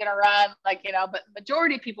 Is he going to run? But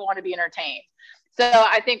majority of people want to be entertained. So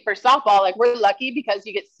I think for softball, we're lucky because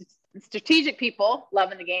you get strategic people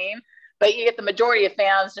loving the game, but you get the majority of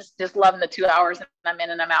fans just loving the 2 hours and I'm in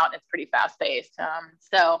and I'm out. And it's pretty fast paced.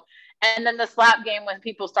 And then the slap game, when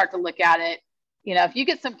people start to look at it, if you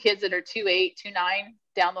get some kids that are 2'8", 2'9"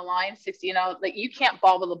 down the line, 60, you can't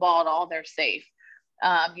bobble the ball at all. They're safe.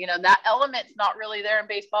 That element's not really there in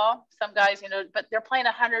baseball. Some guys, but they're playing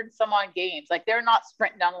 100 some odd games. They're not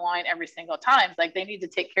sprinting down the line every single time. They need to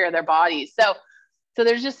take care of their bodies. So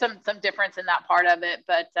there's just some difference in that part of it.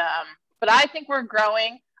 But I think we're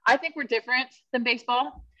growing. I think we're different than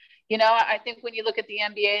baseball. I think when you look at the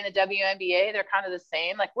NBA and the WNBA, they're kind of the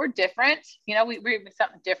same. We're different. We're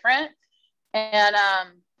something different. And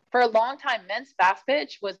for a long time, men's fast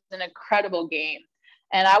pitch was an incredible game.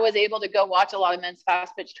 And I was able to go watch a lot of men's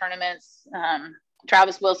fast pitch tournaments.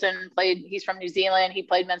 Travis Wilson played, he's from New Zealand. He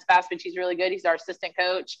played men's fast pitch. He's really good. He's our assistant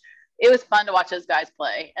coach. It was fun to watch those guys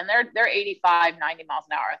play. And they're 85, 90 miles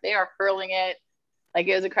an hour. They are hurling it.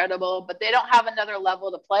 It was incredible, but they don't have another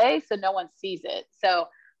level to play. So no one sees it. So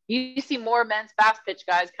you see more men's fast pitch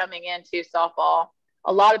guys coming into softball,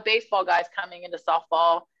 a lot of baseball guys coming into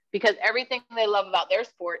softball because everything they love about their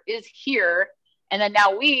sport is here. And then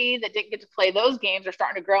now we that didn't get to play those games are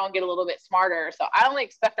starting to grow and get a little bit smarter. So I only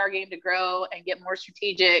expect our game to grow and get more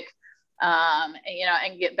strategic,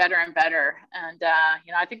 and get better and better. And,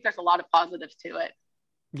 I think there's a lot of positives to it.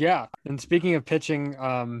 Yeah. And speaking of pitching,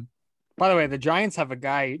 by the way, the Giants have a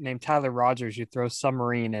guy named Tyler Rogers who throws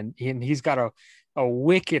submarine and he's got a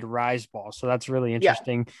wicked rise ball. So that's really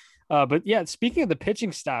interesting. Yeah. But yeah, speaking of the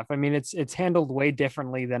pitching staff, it's handled way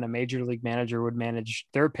differently than a major league manager would manage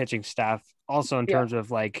their pitching staff. Also in terms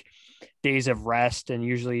of days of rest, and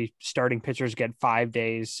usually starting pitchers get 5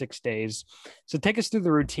 days, 6 days. So take us through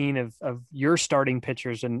the routine of your starting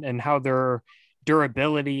pitchers and how their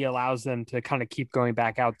durability allows them to kind of keep going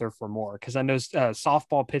back out there for more. Cause I know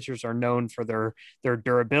softball pitchers are known for their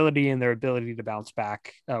durability and their ability to bounce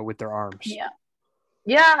back with their arms. Yeah.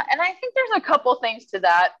 Yeah. And I think there's a couple things to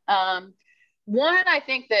that. One, I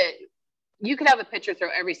think that you could have a pitcher throw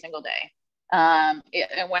every single day.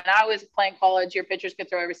 And when I was playing college, your pitchers could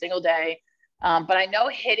throw every single day. But I know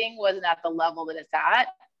hitting wasn't at the level that it's at,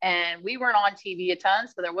 and we weren't on TV a ton.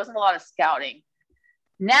 So there wasn't a lot of scouting.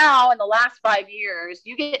 Now in the last 5 years,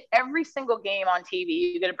 you get every single game on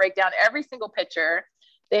TV. You get to break down every single pitcher.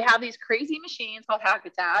 They have these crazy machines called hack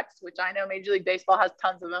attacks, which I know Major League Baseball has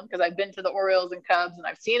tons of them because I've been to the Orioles and Cubs and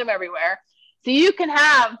I've seen them everywhere. So you can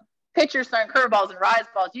have pitchers throwing curveballs and rise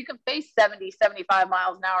balls. You can face 70, 75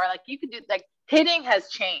 miles an hour. You can do hitting has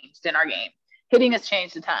changed in our game. Hitting has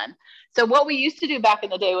changed a ton. So what we used to do back in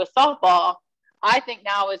the day with softball, I think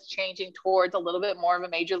now is changing towards a little bit more of a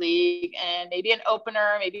major league and maybe an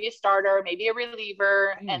opener, maybe a starter, maybe a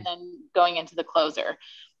reliever, and then going into the closer.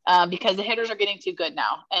 because the hitters are getting too good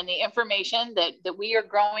now. And the information that we are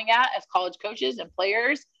growing at as college coaches and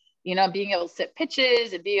players, being able to sit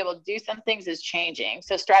pitches and be able to do some things is changing.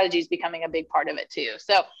 So strategy is becoming a big part of it too.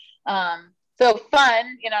 So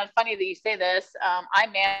fun, it's funny that you say this. I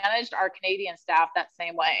managed our Canadian staff that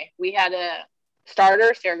same way. We had a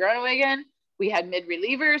starter, Sarah Groenewegen. We had mid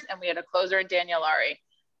relievers, and we had a closer in Danielle Ari.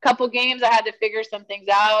 Couple games, I had to figure some things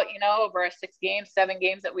out, over a 7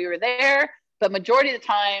 games that we were there. But majority of the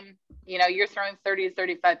time, you're throwing 30 to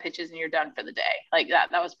 35 pitches and you're done for the day. Like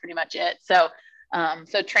that was pretty much it. So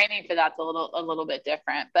training for that's a little bit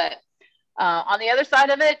different. But on the other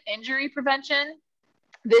side of it, injury prevention,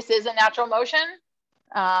 this is a natural motion.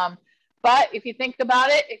 But if you think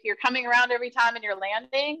about it, if you're coming around every time and you're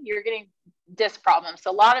landing, you're getting disc problems.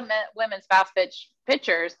 So a lot of women's fast pitch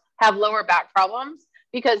pitchers have lower back problems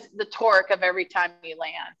because the torque of every time you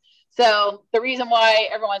land. So the reason why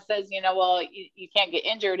everyone says, you can't get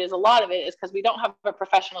injured is a lot of it is because we don't have a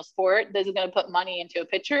professional sport that is going to put money into a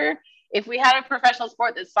pitcher. If we had a professional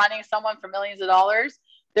sport that's signing someone for millions of dollars,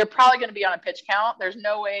 they're probably going to be on a pitch count. There's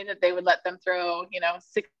no way that they would let them throw,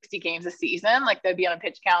 60 games a season. Like they'd be on a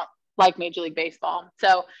pitch count like Major League Baseball.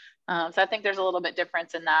 So I think there's a little bit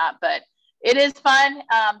difference in that, but it is fun.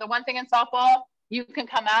 The one thing in softball, you can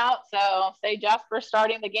come out. So say Jasper's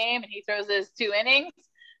starting the game and he throws his 2 innings.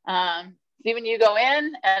 Steven, you go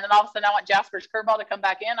in, and then all of a sudden I want Jasper's curveball to come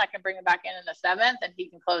back in. I can bring him back in the 7th and he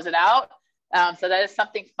can close it out. So that is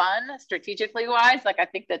something fun strategically wise. Like I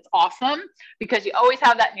think that's awesome because you always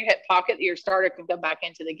have that in your hip pocket that your starter can come back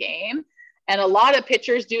into the game. And a lot of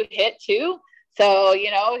pitchers do hit too. So,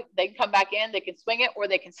 they can come back in, they can swing it, or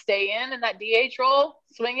they can stay in that DH role,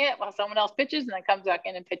 swing it while someone else pitches and then comes back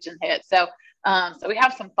in and pitch and hit. So we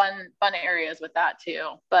have some fun areas with that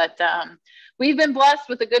too. But we've been blessed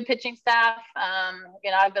with a good pitching staff.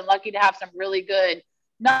 I've been lucky to have some really good,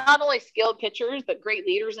 not only skilled pitchers, but great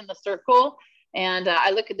leaders in the circle. And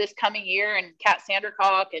I look at this coming year and Kat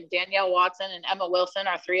Sandercock and Danielle Watson and Emma Wilson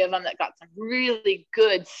are 3 of them that got some really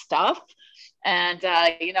good stuff. And,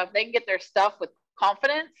 if they can get their stuff with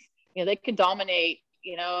confidence, they could dominate,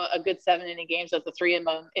 a good 7-inning games with the 3 of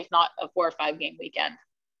them, if not a 4 or 5 game weekend.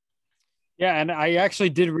 Yeah. And I actually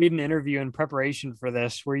did read an interview in preparation for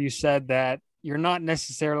this where you said that you're not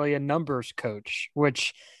necessarily a numbers coach,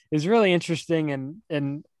 which is really interesting.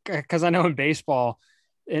 And because I know in baseball,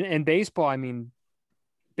 I mean,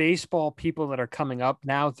 baseball people that are coming up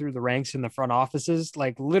now through the ranks in the front offices,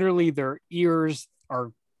 like literally their ears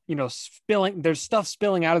are, spilling, there's stuff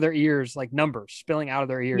spilling out of their ears, like numbers spilling out of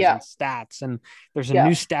their ears and stats. And there's a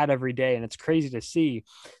new stat every day and it's crazy to see.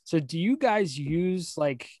 So do you guys use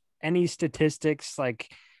like any statistics,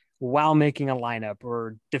 like while making a lineup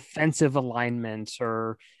or defensive alignments,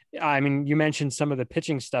 or, I mean, you mentioned some of the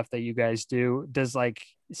pitching stuff that you guys do. Does like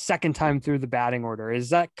second time through the batting order, is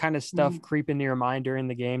that kind of stuff creep into your mind during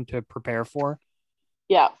the game to prepare for?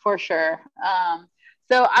 Yeah, for sure.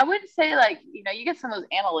 So I would say you get some of those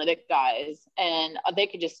analytic guys and they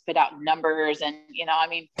could just spit out numbers and,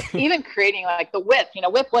 even creating like the whip,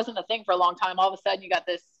 whip wasn't a thing for a long time. All of a sudden you got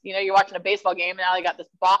this, you're watching a baseball game and now they got this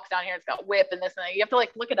box down here. It's got whip and this and that. You have to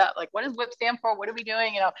look it up. Like, what does whip stand for? What are we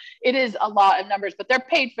doing? It is a lot of numbers, but they're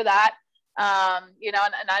paid for that.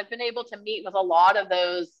 And I've been able to meet with a lot of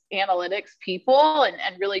those analytics people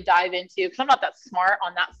and really dive into, because I'm not that smart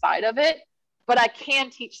on that side of it, but I can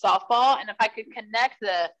teach softball. And if I could connect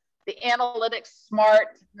the analytics, smart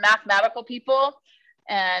mathematical people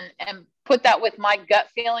and put that with my gut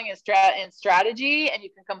feeling and strategy, and you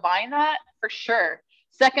can combine that for sure.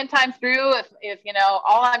 Second time through, if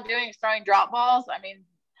all I'm doing is throwing drop balls, I mean,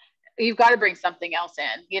 you've got to bring something else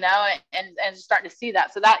in, and starting to see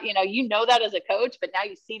that. So that, that as a coach, but now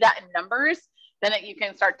you see that in numbers, then you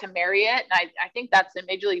can start to marry it. And I think that's in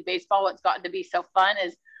Major League Baseball. What's gotten to be so fun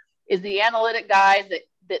is the analytic guys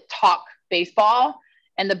that talk baseball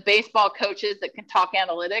and the baseball coaches that can talk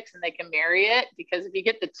analytics and they can marry it, because if you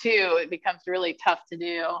get the two, it becomes really tough to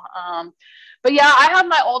do. But yeah, I have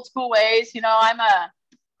my old school ways.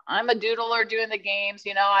 I'm a doodler doing the games.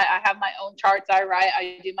 I have my own charts I write.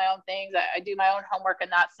 I do my own things. I do my own homework in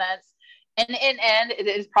that sense. And in end, it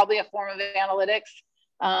is probably a form of analytics,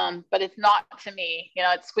 but it's not to me.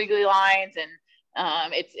 It's squiggly lines and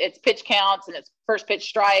it's pitch counts and it's first pitch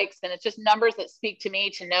strikes, and it's just numbers that speak to me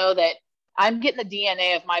to know that I'm getting the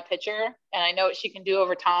DNA of my pitcher and I know what she can do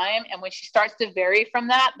over time. And when she starts to vary from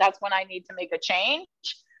that, that's when I need to make a change.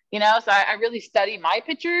 So I really study my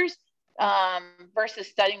pitchers versus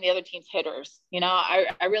studying the other team's hitters. I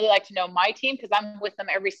really like to know my team because I'm with them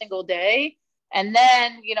every single day. And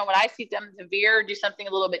then, when I see them to veer, do something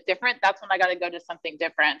a little bit different, that's when I got to go to something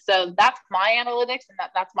different. So that's my analytics, and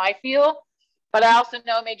that's my feel. But I also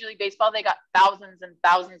know Major League Baseball, they got thousands and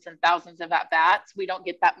thousands and thousands of at-bats. We don't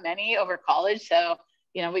get that many over college. So,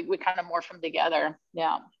 we kind of morph them together.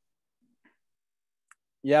 Yeah.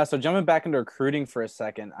 Yeah, so jumping back into recruiting for a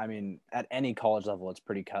second, I mean, at any college level, it's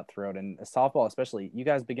pretty cutthroat. And softball especially, you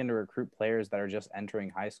guys begin to recruit players that are just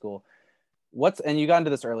entering high school. And you got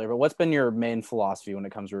into this earlier, but what's been your main philosophy when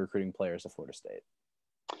it comes to recruiting players to Florida State?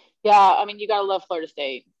 Yeah, I mean, you got to love Florida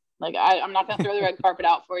State. Like, I'm not going to throw the red carpet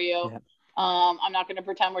out for you. Yeah. I'm not going to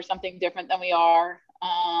pretend we're something different than we are.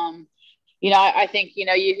 I think,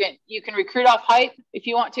 you can recruit off hype if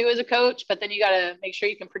you want to as a coach, but then you got to make sure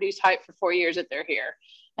you can produce hype for 4 years that they're here.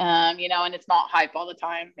 And it's not hype all the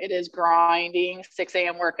time. It is grinding, 6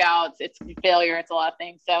 a.m. workouts. It's failure. It's a lot of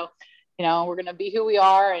things. So, we're going to be who we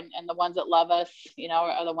are, and the ones that love us,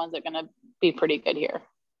 are the ones that are going to be pretty good here.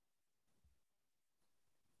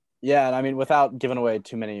 Yeah. And I mean, without giving away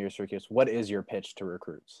too many of your secrets, what is your pitch to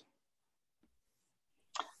recruits?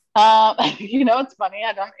 It's funny.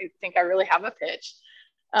 I don't think I really have a pitch.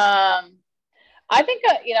 I think,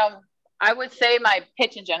 I would say my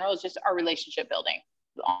pitch in general is just our relationship building,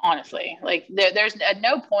 honestly. Like there's at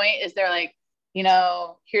no point is there like,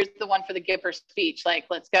 here's the one for the Gipper speech. Like,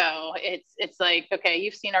 let's go. It's like, okay,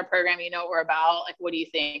 you've seen our program, you know what we're about. Like, what do you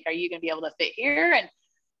think? Are you going to be able to fit here?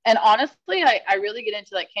 And honestly, I really get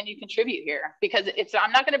into like, can you contribute here? Because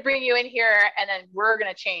I'm not going to bring you in here and then we're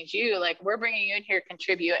going to change you. Like, we're bringing you in here,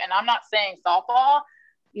 contribute. And I'm not saying softball,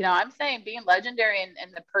 I'm saying being legendary and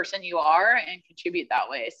the person you are and contribute that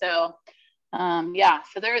way. So,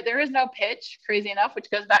 so there is no pitch, crazy enough, which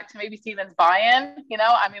goes back to maybe Steven's buy-in.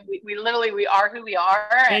 I mean, we literally, we are who we are.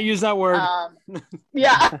 Can't use that word.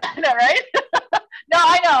 Yeah, I know, right? No,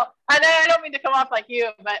 I know. I don't mean to come off like you,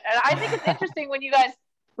 but I think it's interesting when you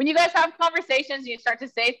guys have conversations and you start to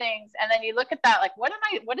say things and then you look at that, like, what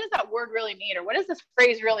does that word really mean? Or what does this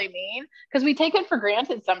phrase really mean? Because we take it for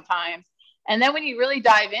granted sometimes. And then when you really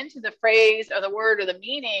dive into the phrase or the word or the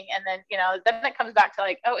meaning, and then, then it comes back to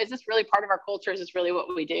like, oh, is this really part of our culture? Is this really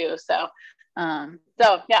what we do? So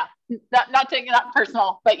yeah, not taking that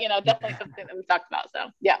personal, but, definitely something that we've talked about. So,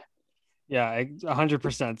 yeah. Yeah,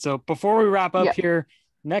 100%. So before we wrap up here,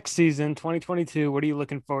 next season, 2022, what are you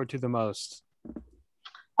looking forward to the most?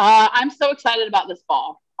 I'm so excited about this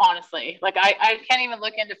fall, honestly. Like I can't even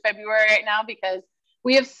look into February right now because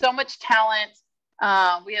we have so much talent.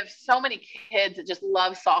 We have so many kids that just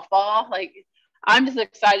love softball. Like, I'm just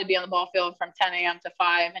excited to be on the ball field from 10 a.m. to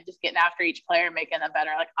 5 and just getting after each player and making them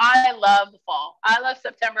better. Like, I love the fall. I love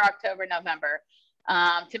September, October, November.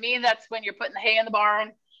 To me, that's when you're putting the hay in the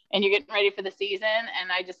barn and you're getting ready for the season.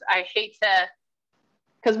 And I hate to,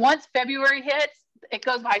 because once February hits, it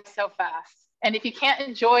goes by so fast. And if you can't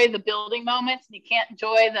enjoy the building moments and you can't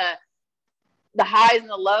enjoy the highs and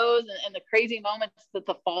the lows and the crazy moments that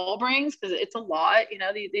the fall brings, because it's a lot,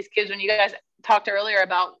 these kids, when you guys talked earlier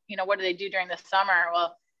about, what do they do during the summer?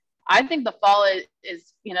 Well, I think the fall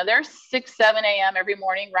is they're 6, 7 a.m. every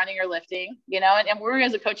morning running or lifting, and we're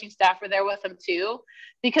as a coaching staff, we're there with them too,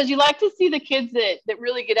 because you like to see the kids that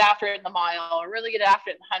really get after it in the mile or really get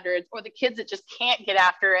after it in the hundreds, or the kids that just can't get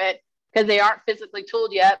after it because they aren't physically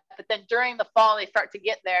tooled yet. But then during the fall, they start to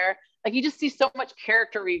get there. Like, you just see so much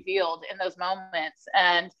character revealed in those moments.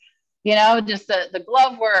 And, just the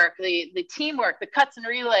glove work, the teamwork, the cuts and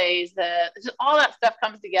relays, just all that stuff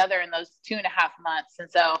comes together in those 2.5 months.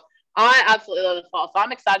 And so I absolutely love the fall. So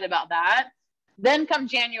I'm excited about that. Then come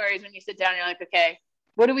January is when you sit down and you're like, okay,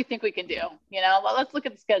 what do we think we can do? Well, let's look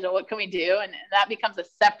at the schedule. What can we do? And that becomes a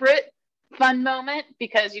separate fun moment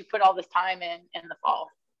because you put all this time in the fall.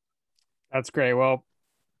 That's great. Well,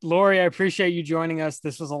 Lori, I appreciate you joining us.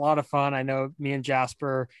 This was a lot of fun. I know me and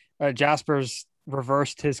Jasper's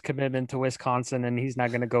reversed his commitment to Wisconsin, and he's not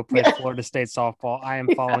going to go play Florida State softball. I am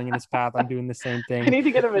following in his path. I'm doing the same thing. I need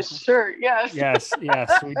to get him a shirt. Yes. Yes.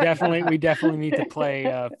 We definitely need to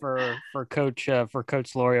play for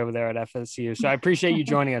Coach Lori over there at FSU. So I appreciate you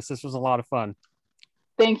joining us. This was a lot of fun.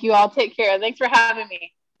 Thank you all. Take care. Thanks for having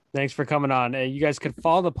me. Thanks for coming on. You guys could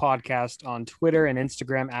follow the podcast on Twitter and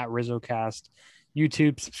Instagram at RizzoCast,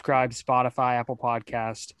 YouTube, subscribe, Spotify, Apple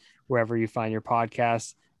Podcast, wherever you find your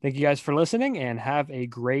podcasts. Thank you guys for listening and have a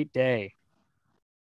great day.